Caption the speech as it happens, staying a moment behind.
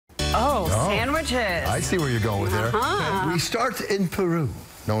Oh, sandwiches. I see where you're going with there. We start in Peru,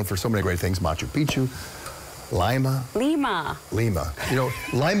 known for so many great things, Machu Picchu, Lima. You know,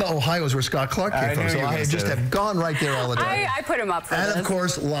 Lima, Ohio is where Scott Clark came from, so I just have gone right there all the time. I put him up for this. And of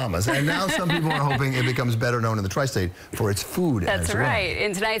course, llamas. And now some people are hoping it becomes better known in the tri-state for its food as well. That's right.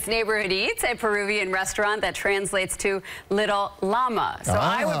 In tonight's Neighborhood Eats, a Peruvian restaurant that translates to Little Llama. So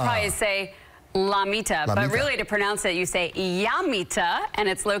I would probably say Llamita, but really to pronounce it, you say Llamita, and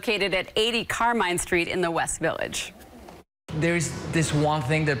it's located at 80 Carmine Street in the West Village. There's this one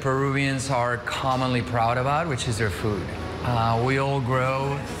thing that Peruvians are commonly proud about, which is their food. We all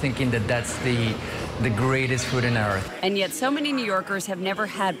grow thinking that that's the greatest food on earth. And yet so many New Yorkers have never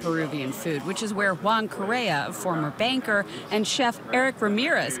had Peruvian food, which is where Juan Correa, a former banker, and chef Erik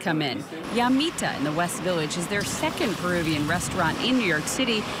Ramirez come in. Llamita in the West Village is their second Peruvian restaurant in New York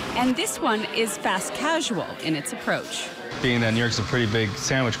City, and this one is fast casual in its approach. Being that New York's a pretty big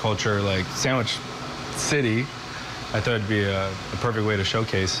sandwich culture, like sandwich city, I thought it'd be a perfect way to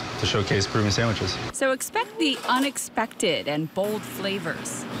showcase Peruvian sandwiches. So expect the unexpected and bold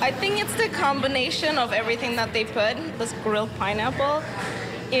flavors. I think it's the combination of everything that they put, this grilled pineapple,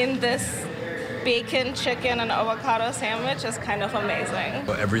 in this bacon, chicken, and avocado sandwich is kind of amazing.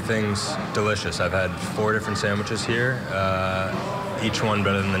 Well, everything's delicious. I've had 4 different sandwiches here, each one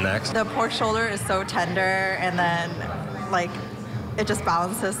better than the next. The pork shoulder is so tender, and then it just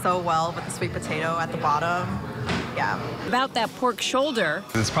balances so well with the sweet potato at the bottom. Yeah. About that pork shoulder.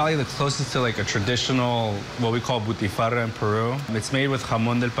 It's probably the closest to like a traditional, what we call butifarra in Peru. It's made with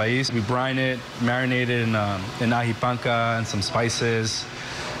jamón del país. We brine it, marinate it in ají panca and some spices,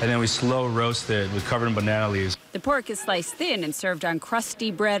 and then we slow roast it with covered in banana leaves. The pork is sliced thin and served on crusty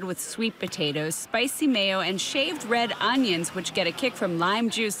bread with sweet potatoes, spicy mayo, and shaved red onions, which get a kick from lime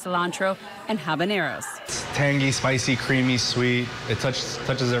juice, cilantro, and habaneros. It's tangy, spicy, creamy, sweet. It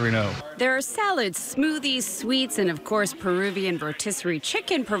touches every note. There are salads, smoothies, sweets, and of course Peruvian rotisserie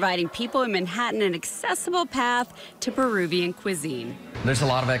chicken, providing people in Manhattan an accessible path to Peruvian cuisine. There's a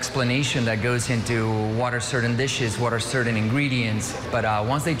lot of explanation that goes into what are certain dishes, what are certain ingredients, but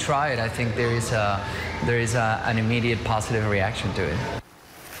once they try it, I think there is an immediate positive reaction to it.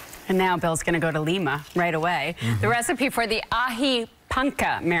 And now Bill's going to go to Lima right away. The recipe for the ají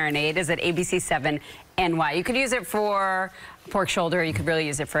panca marinade is at ABC7 NY. You could use it for pork shoulder. You could really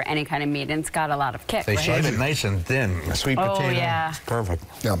use it for any kind of meat, and it's got a lot of kick. They shave it nice and thin. A sweet potato. Oh, yeah. Perfect.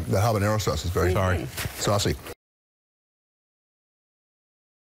 Yeah, the habanero sauce is very saucy.